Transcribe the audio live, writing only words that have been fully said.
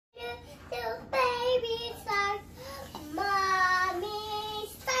Baby shark, mommy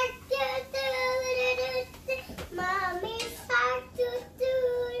shark, mommy shark,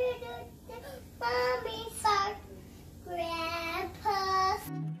 mommy shark, grandpa.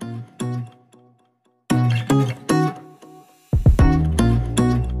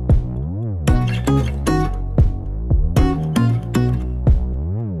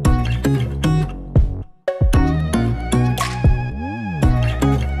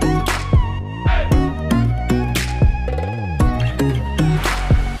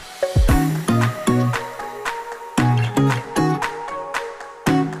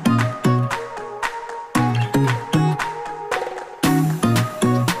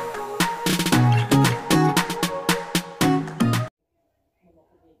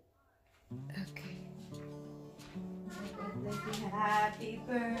 Happy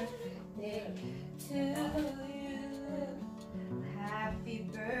birthday to you. Happy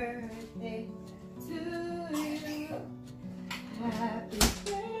birthday to you. Happy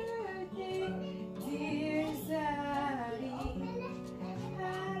birthday, dear Zadie.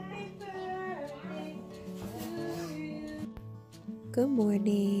 Happy birthday to you. Good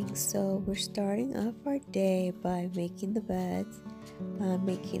morning. So we're starting off our day by making the beds,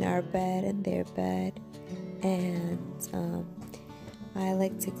 making our bed and their bed, and I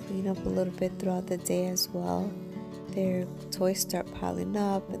like to clean up a little bit throughout the day as well. Their toys start piling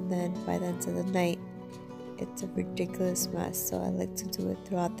up, and then by the end of the night it's a ridiculous mess, so I like to do it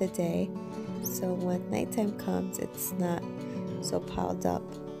throughout the day so when nighttime comes it's not so piled up.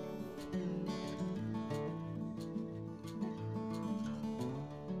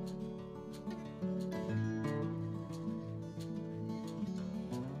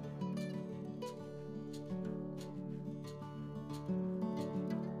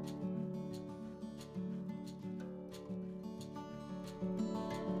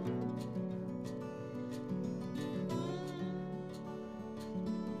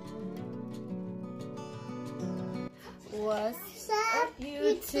 What's up,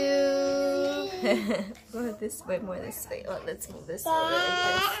 YouTube? Go this way, more this way. Oh, let's move this way like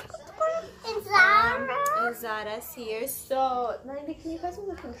this. And Zara's here. So, Nandi, can you guys move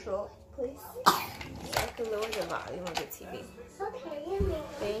the control, please? So I can lower the volume of the TV.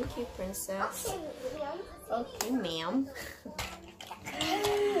 Thank you, princess. Okay, ma'am.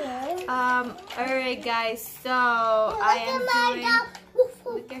 Alright, guys. So I am doing.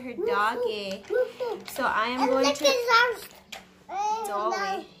 Look at her doggy. So I am going to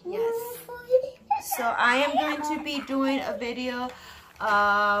Dolly, yes. So I am going to be doing a video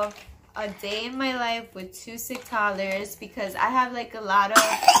of a day in my life with 2 sick toddlers because I have like a lot of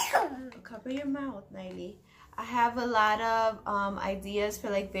cover your mouth, Niley. I have a lot of ideas for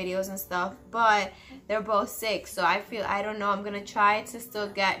like videos and stuff, but they're both sick, so I don't know, I'm gonna try to still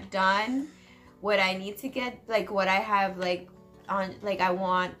get done what I need to get, like what I have like on, like I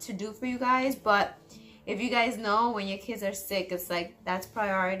want to do for you guys. But if you guys know, when your kids are sick, it's like that's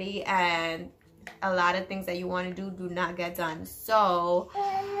priority, and a lot of things that you want to do not get done. So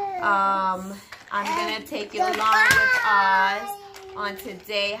I'm gonna take you along with us on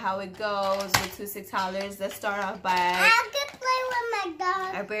today, how it goes with 2 sick toddlers. Let's start off by I can play with my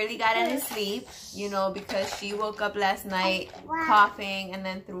dog. I barely got any sleep, you know, because she woke up last night coughing and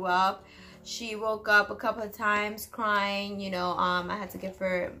then threw up. She woke up a couple of times crying, you know. I had to give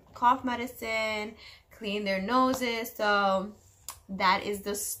her cough medicine, clean their noses. So that is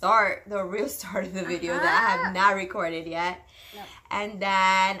the start, the real start of the video that I have not recorded yet. No. And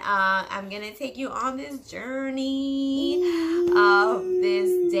then I'm gonna take you on this journey of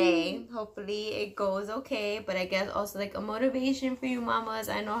this day. Hopefully it goes okay, but I guess also like a motivation for you mamas.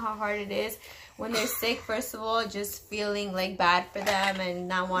 I know how hard it is when they're sick. First of all, just feeling like bad for them and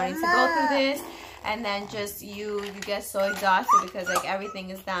not wanting to go through this, and then just you get so exhausted because like everything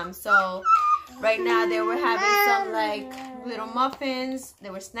is them. So right now they were having some like little muffins they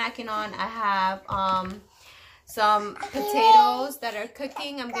were snacking on. I have some potatoes that are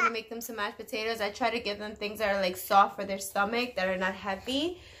cooking. I'm gonna make them some mashed potatoes. I try to give them things that are like soft for their stomach, that are not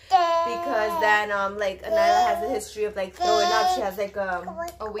heavy, because then like Anila has a history of like throwing up. She has like a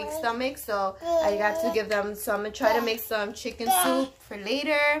weak stomach, so I got to give them some. I'm gonna try to make some chicken soup for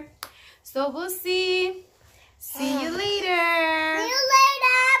later. So we'll see. See you later. See you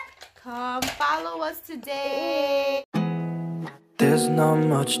later. Come follow us today. There's not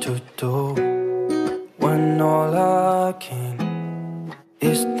much to do when all I can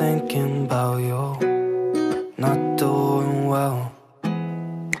is thinking about you. Not doing well,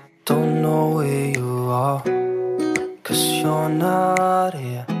 don't know where you are, 'cause you're not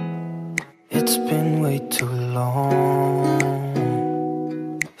here. It's been way too long.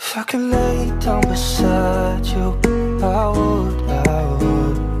 If I could lay down beside you, I would.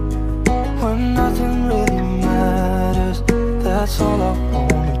 When nothing really matters, that's all I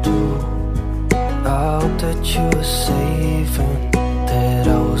wanna do. I hope that you are safe and that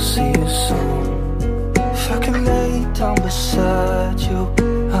I will see you soon. If I could lay down beside you,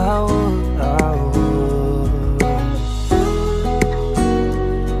 I would.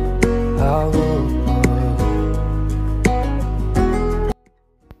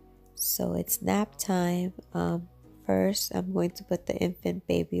 So it's nap time. First I'm going to put the infant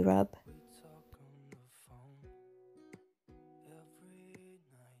baby rub.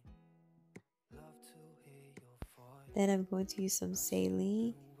 Then I'm going to use some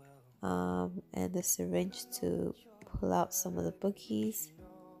saline and the syringe to pull out some of the boogies.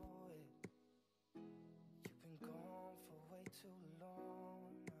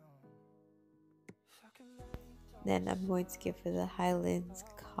 Then I'm going to give her the Highlands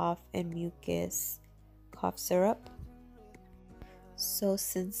cough and mucus cough syrup. So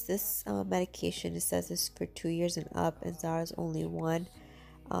since this medication, it says it's for 2 years and up and Zara's only 1,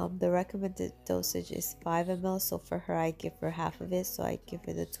 the recommended dosage is 5 ml. So for her, I give her half of it, so I give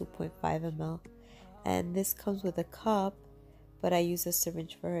her the 2.5 ml. And this comes with a cup, but I use a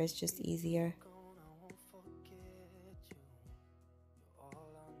syringe for her, it's just easier.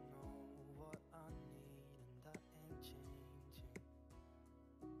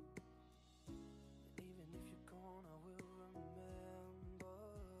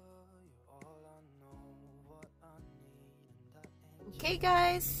 Okay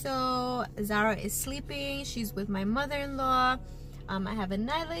guys, so Zara is sleeping. She's with my mother-in-law. I have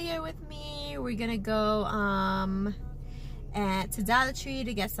Nyla here with me. We're gonna go to Dollar Tree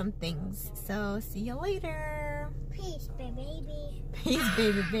to get some things. So see you later. Peace, baby. Peace,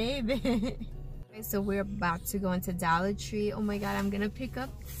 baby. Okay, so we're about to go into Dollar Tree. Oh my god, I'm gonna pick up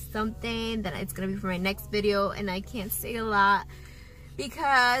something that it's gonna be for my next video, and I can't say a lot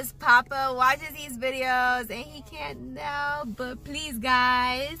because Papa watches these videos and he can't now. But please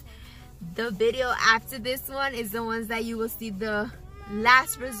guys, the video after this one is the ones that you will see the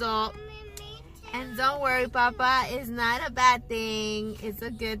last result. And don't worry, Papa, it's not a bad thing, it's a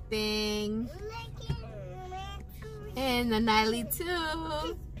good thing. And the Niley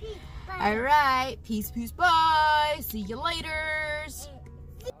too. Alright, peace, bye, see you later.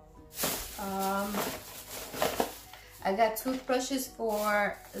 I got toothbrushes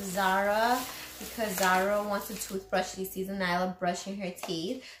for Zara because Zara wants a toothbrush. She sees Nyla brushing her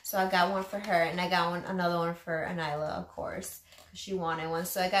teeth. So I got one for her, and I got another one for Nyla, of course. She wanted one.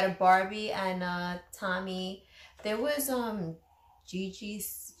 So I got a Barbie and a Tommy. There was Gigi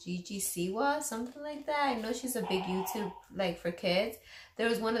Siwa, something like that. I know she's a big YouTube like for kids. There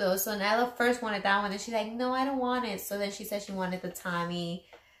was one of those. So Nyla first wanted that one, and she's like, no, I don't want it. So then she said she wanted the Tommy,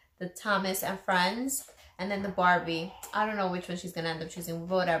 the Thomas and Friends. And then the Barbie. I don't know which one she's gonna end up choosing.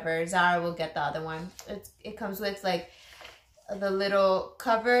 Whatever. Zara will get the other one. It comes with like the little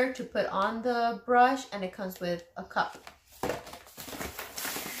cover to put on the brush, and it comes with a cup.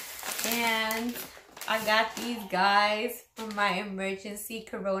 And I got these guys for my emergency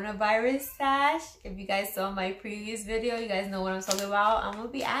coronavirus stash. If you guys saw my previous video, you guys know what I'm talking about. I'm gonna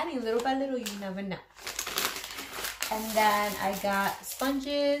be adding little by little. You never know. And then I got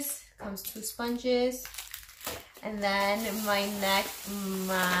sponges. Comes 2 sponges. And then my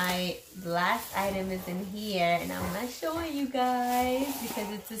last item is in here, and I'm not showing you guys because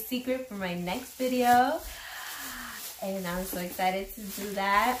it's a secret for my next video, and I'm so excited to do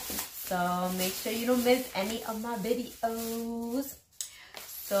that. So make sure you don't miss any of my videos.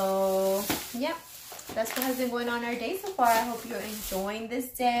 So yep, that's what has been going on our day so far. I hope you're enjoying this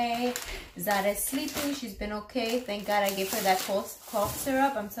day. Zara's sleeping. She's been okay. Thank God I gave her that cough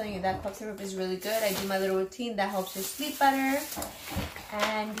syrup. I'm telling you, that cough syrup is really good. I do my little routine that helps her sleep better.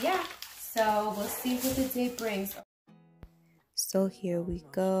 And yeah, so we'll see what the day brings. So here we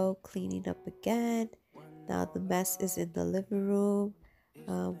go, cleaning up again. Now the mess is in the living room.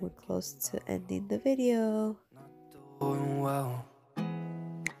 We're close to ending the video. Doing well.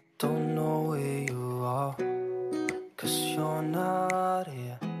 Don't know where you are, 'cause you're not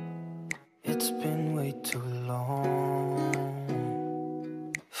here. It's been way too long.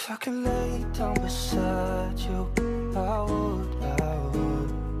 If I could lay down beside you, I would.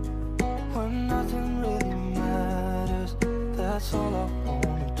 When nothing really matters, that's all I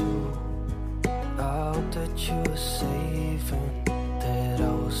wanna do. I hope that you are safe and that I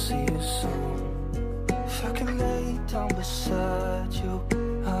will see you soon. If I could lay down beside you,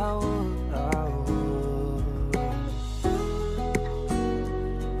 I would.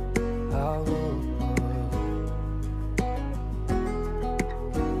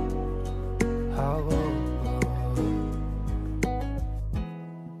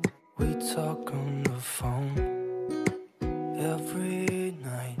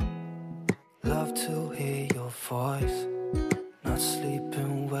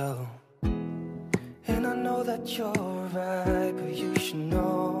 that you're right, but you should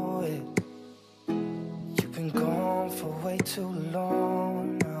know it. You've been gone for way too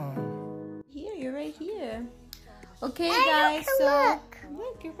long now. Here, you're right here. Okay, guys, so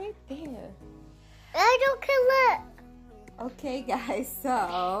look, you're right there. I don't can look. Okay, guys,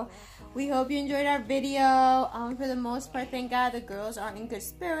 so we hope you enjoyed our video. For the most part, thank God the girls are in good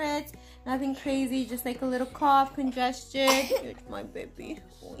spirits. Nothing crazy, just like a little cough, congestion. Here's my baby.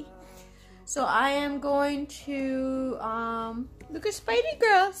 So I am going to look at Spider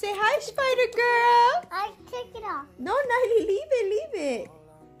Girl. Say hi, Spider Girl. I take it off. No, Niley, leave it.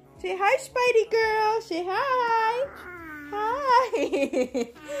 Say hi, Spidey Girl. Say hi.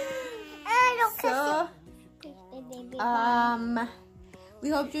 Hi. I don't So, we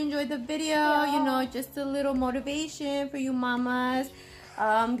hope you enjoyed the video. You know, just a little motivation for you mamas.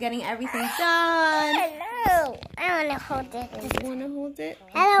 Getting everything done. Hello. I want to hold it. You want to hold it?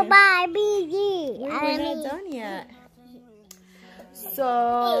 Hello, Okay. Barbie. We're not done yet.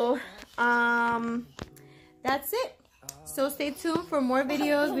 So, that's it. So stay tuned for more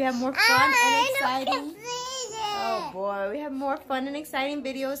videos. We have more fun and exciting. Oh boy, we have more fun and exciting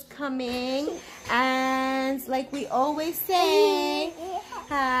videos coming. And like we always say,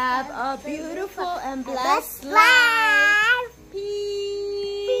 have a beautiful and blessed life.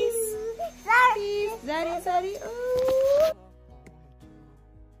 Peace. Peace. Daddy. Ooh.